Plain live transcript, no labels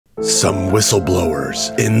Some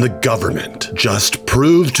whistleblowers in the government just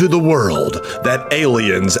proved to the world that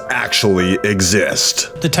aliens actually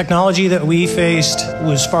exist. The technology that we faced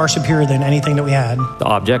was far superior than anything that we had. The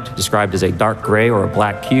object, described as a dark gray or a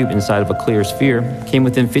black cube inside of a clear sphere, came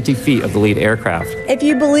within 50 feet of the lead aircraft. If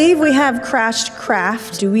you believe we have crashed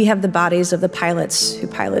craft, do we have the bodies of the pilots who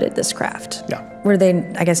piloted this craft? Yeah. Were they,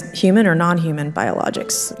 I guess, human or non-human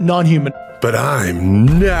biologics? Non-human. But I'm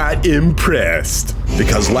not impressed.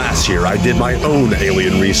 Because last year I did my own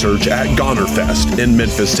alien research at Gonerfest in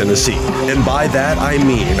Memphis, Tennessee. And by that I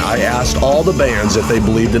mean I asked all the bands if they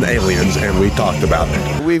believed in aliens and we talked about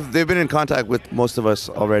it. They've been in contact with most of us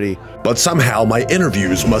already. But somehow my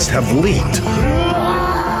interviews must have leaked.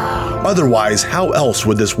 Otherwise, how else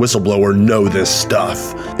would this whistleblower know this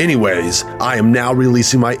stuff? Anyways, I am now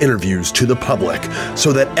releasing my interviews to the public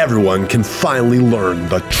so that everyone can finally learn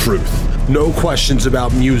the truth. No questions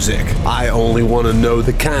about music. I only want to know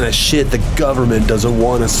the kind of shit the government doesn't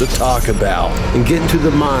want us to talk about and get into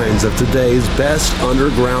the minds of today's best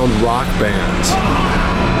underground rock bands.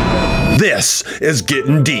 This is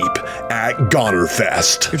Getting Deep at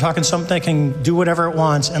Gonerfest. You're talking something that can do whatever it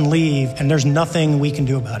wants and leave, and there's nothing we can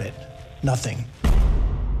do about it. Nothing.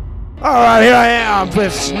 All right, here I am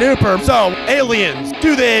with Snooper. So, aliens,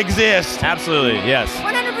 do they exist? Absolutely, yes.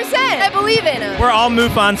 100%. I believe in them. We're all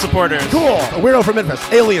MUFON supporters. Cool. A weirdo from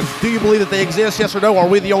Memphis. Aliens, do you believe that they exist, yes or no? Or are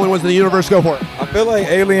we the only ones in the universe? Go for it. I feel like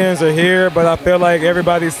aliens are here, but I feel like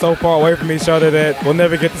everybody's so far away from each other that we'll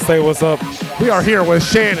never get to say what's up. We are here with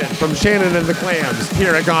Shannon from Shannon and the Clams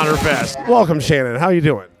here at Gonerfest. Welcome, Shannon. How you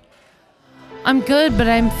doing? I'm good, but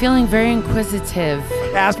I'm feeling very inquisitive.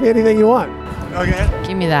 Ask me anything you want. Okay.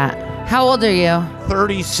 Give me that. How old are you?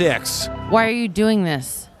 36. Why are you doing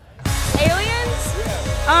this? Aliens?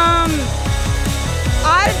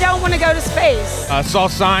 I don't want to go to space. I saw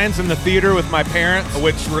signs in the theater with my parents,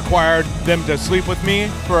 which required them to sleep with me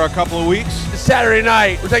for a couple of weeks. It's Saturday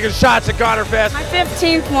night. We're taking shots at Gonerfest. My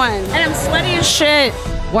 15th one, and I'm sweaty as shit.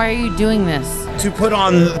 Why are you doing this? To put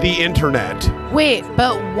on the internet. Wait,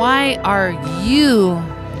 but why are you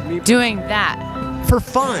doing that? For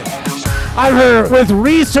fun. I'm here with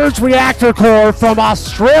Research Reactor Corps from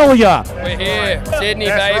Australia. We're here, Sydney,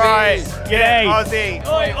 That's baby. Right. G'day. Aussie.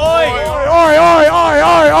 Oi,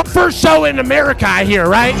 oi, oi. First show in America, I hear,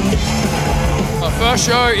 right? My first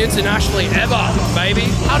show internationally ever, baby.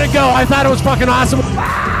 How'd it go? I thought it was fucking awesome.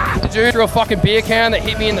 The dude threw a fucking beer can that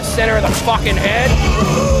hit me in the center of the fucking head.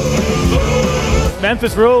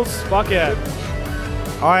 Memphis rules. Fuck yeah.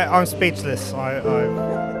 I'm speechless.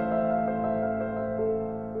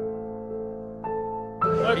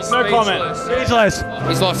 No comment. Speechless.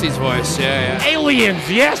 He's lost his voice, yeah. Aliens,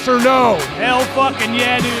 yes or no? Hell fucking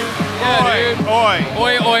yeah, dude. Yeah, dude.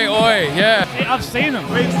 Oi, yeah. Hey, I've seen them.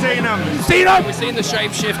 We've seen them. Seen them? We've seen the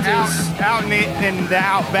shapeshifters. Out in the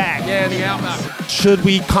outback. Yeah, the outback. Should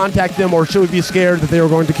we contact them or should we be scared that they were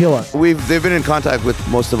going to kill us? They've been in contact with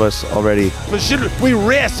most of us already. But should we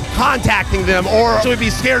risk contacting them or should we be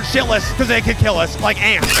scared shitless because they could kill us like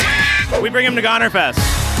ants? We bring them to Gonerfest.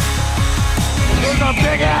 There's a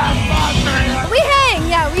big ass monster. We hang,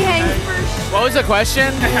 yeah, we hang first. What was the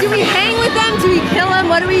question? Do we hang with them? Do we kill them?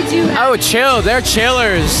 What do we do? Oh, chill. They're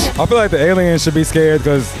chillers. I feel like the aliens should be scared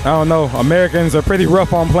because, I don't know, Americans are pretty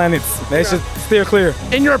rough on planets. They should steer clear.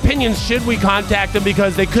 In your opinion, should we contact them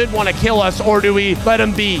because they could want to kill us or do we let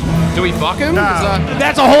them be? Do we fuck him?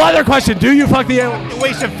 That's a whole other question. Do you fuck the aliens?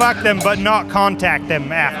 We should fuck them, but not contact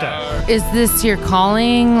them after. Is this your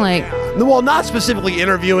calling? Like, Well, not specifically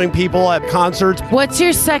interviewing people at concerts. what's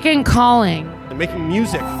your second calling? Making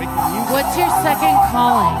music. What's your second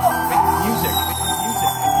calling? Music.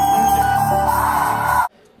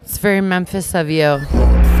 It's very Memphis of you.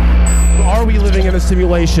 Are we living in a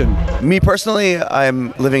simulation? Me personally,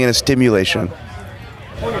 I'm living in a stimulation.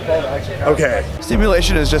 Okay.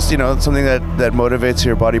 Stimulation is just, something that motivates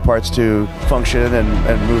your body parts to function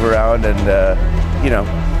and move around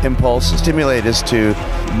and, impulse. Stimulate is to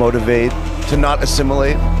motivate, to not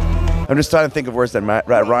assimilate. I'm just trying to think of words that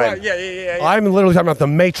rhyme. Yeah. I'm literally talking about the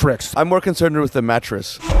Matrix. I'm more concerned with the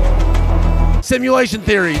mattress. Simulation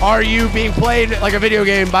theory. Are you being played like a video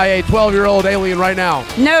game by a 12-year-old alien right now?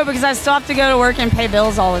 No, because I still have to go to work and pay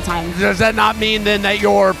bills all the time. Does that not mean then that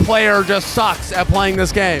your player just sucks at playing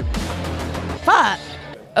this game? Fuck.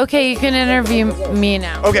 Okay, you can interview me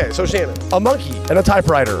now. Okay, so Shannon, a monkey and a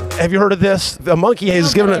typewriter. Have you heard of this? A monkey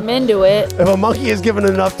is given. I'm into it. If a monkey is given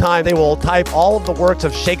enough time, they will type all of the works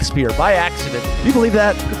of Shakespeare by accident. Do you believe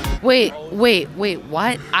that? Wait, Wait,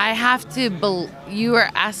 what? I have to you are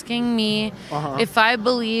asking me if I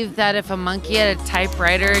believe that if a monkey had a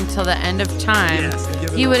typewriter until the end of time,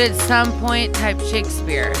 he would at some point type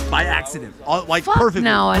Shakespeare. By accident. Like Fuck perfectly.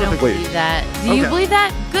 no, I don't perfectly. believe that. Do you believe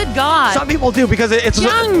that? Good God. Some people do because it's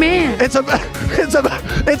Young man. It's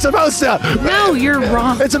supposed to. No, you're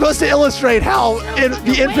wrong. It's supposed to illustrate how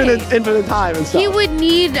the infinite time and stuff. He would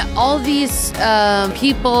need all these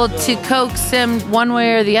people to coax him one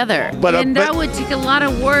way or the other. And that would take a lot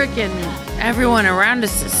of work, and everyone around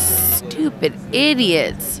us is stupid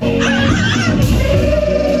idiots.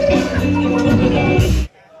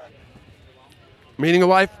 Meaning of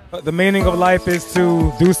life? The meaning of life is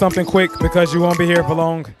to do something quick because you won't be here for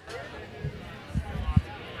long.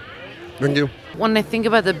 Thank you. When I think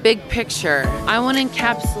about the big picture, I want to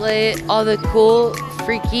encapsulate all the cool,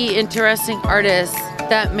 freaky, interesting artists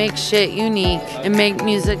that make shit unique and make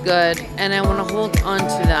music good, and I want to hold on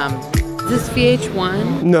to them. Is this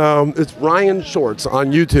VH1? No, it's Ryan Shorts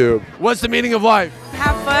on YouTube. What's the meaning of life?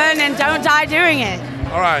 Have fun and don't die doing it.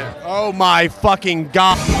 All right. Oh my fucking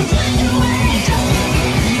God.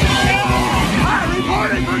 I'm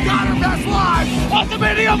reporting for Gonerfest Live. What's the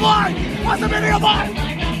meaning of life? What's the meaning of life?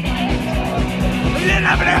 He didn't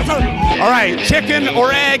have an answer. All right, chicken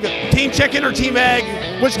or egg? Team chicken or team egg?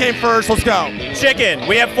 Which came first? Let's go. Chicken.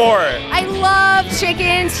 We have 4. I love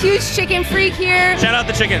chickens. Huge chicken freak here. Shout out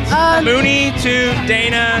the chickens. Mooney to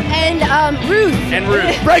Dana. And Ruth. And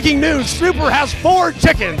Ruth. Breaking news, Super has 4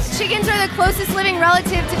 chickens. Chickens are the closest living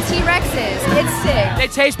relative to T-Rexes. It's sick. They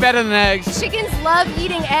taste better than eggs. Chickens love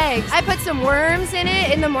eating eggs. I put some worms in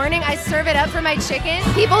it in the morning. I serve it up for my chicken.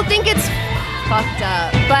 People think it's fucked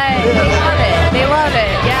up, but they love it. They love it,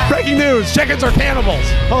 yeah. Breaking news, chickens are cannibals.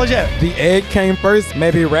 Holy shit. The egg came first,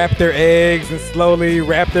 maybe raptor eggs and slowly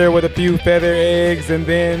raptor with a few feather eggs and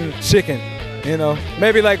then chicken. You know,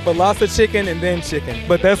 maybe like Velocity chicken and then chicken.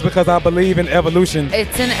 But that's because I believe in evolution.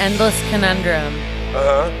 It's an endless conundrum.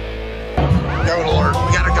 Go to Lord.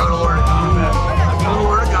 We gotta go to Lord. Go to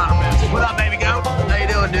Lord Gonerfest. What up, baby goat? How you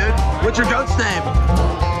doing, dude? What's your goat's name?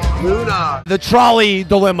 Luna. The trolley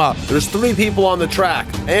dilemma. There's 3 people on the track,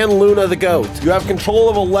 and Luna the goat. You have control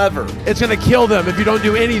of a lever. It's gonna kill them if you don't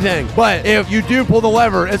do anything. But if you do pull the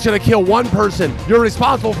lever, it's gonna kill one person. You're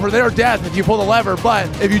responsible for their death if you pull the lever, but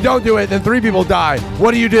if you don't do it, then 3 people die.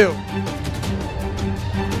 What do you do?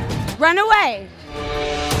 Run away.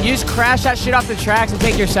 You just crash that shit off the tracks and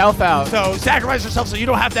take yourself out. So sacrifice yourself so you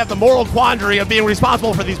don't have to have the moral quandary of being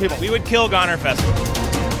responsible for these people. We would kill Gonerfest.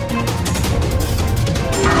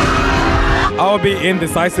 I would be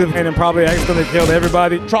indecisive and then probably accidentally killed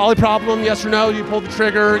everybody. Trolley problem, yes or no? You pulled the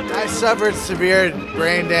trigger. I suffered severe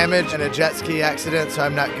brain damage in a jet ski accident, so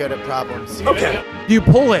I'm not good at problems. Okay. You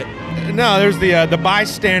pull it. No, there's the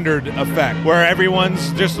bystander effect, where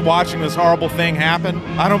everyone's just watching this horrible thing happen.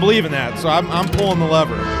 I don't believe in that, so I'm pulling the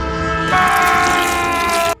lever.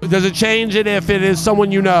 Does it change it if it is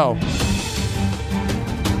someone you know?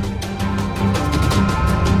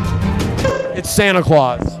 It's Santa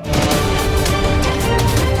Claus.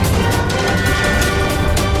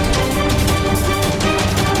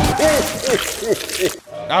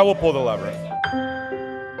 I will pull the lever.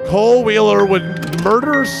 Cole Wheeler would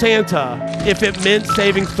murder Santa if it meant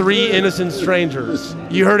saving 3 innocent strangers.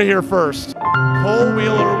 You heard it here first. Cole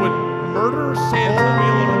Wheeler would murder Santa.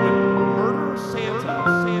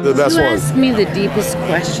 The best you one. Ask me the deepest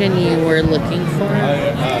question you were looking for.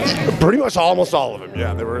 Pretty much almost all of them.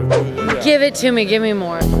 Yeah, they were. Yeah. Give it to me. Give me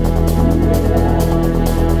more.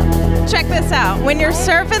 Check this out. When you're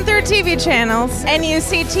surfing through TV channels and you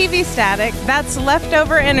see TV static, that's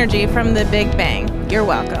leftover energy from the Big Bang. You're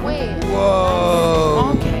welcome. Wait.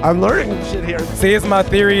 Whoa. Okay. I'm learning shit here. See, it's my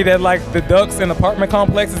theory that like the ducks in apartment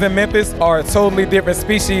complexes in Memphis are a totally different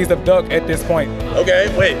species of duck at this point.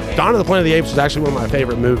 Okay, wait. Dawn of the Planet of the Apes is actually one of my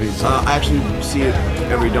favorite movies. I actually see it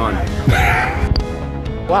every dawn.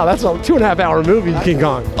 Wow, that's a 2.5 hour movie, King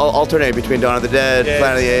Kong. I'll alternate between Dawn of the Dead,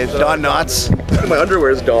 Planet of the Apes, Dawn Knots. My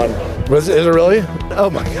underwear is Dawn. Is it really? Oh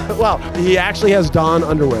my God. Wow, he actually has Dawn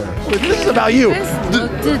underwear. This is about you. I just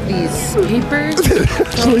looked at these papers,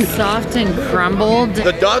 so soft and crumbled.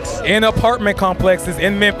 The ducks in apartment complexes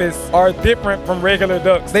in Memphis are different from regular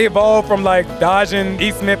ducks. They evolved from like dodging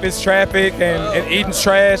East Memphis traffic and eating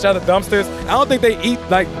trash out of dumpsters. I don't think they eat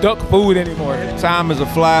like duck food anymore. Time is a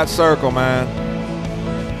flat circle, man.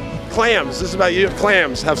 Clams. This is about you.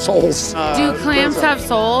 Clams have souls. Do clams have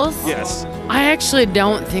souls? Yes. I actually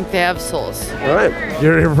don't think they have souls. All right.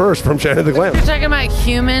 You're here first from Shannon the Clam. You're talking about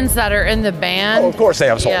humans that are in the band? Oh, of course they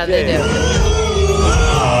have souls. Yeah, they do.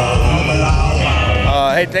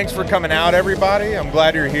 Hey, thanks for coming out, everybody. I'm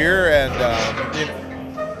glad you're here, and you know.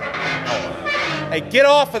 Hey, get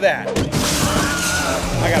off of that.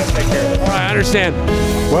 I gotta take care of it. All right, I understand.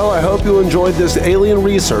 Well, I hope you enjoyed this alien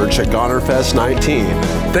research at Gonerfest 19.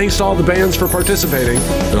 Thanks to all the bands for participating,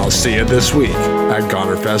 and I'll see you this week at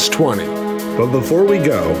Gonerfest 20. But before we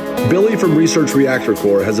go, Billy from Research Reactor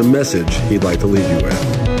Corps has a message he'd like to leave you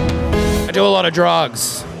with. I do a lot of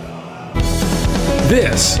drugs.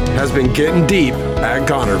 This has been Getting Deep at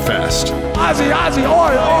Gonerfest. Ozzy, Ozzy,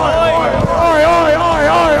 oi, oi, oi, oi, oi, oi,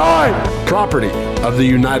 oi, oi. Property of the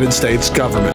United States government.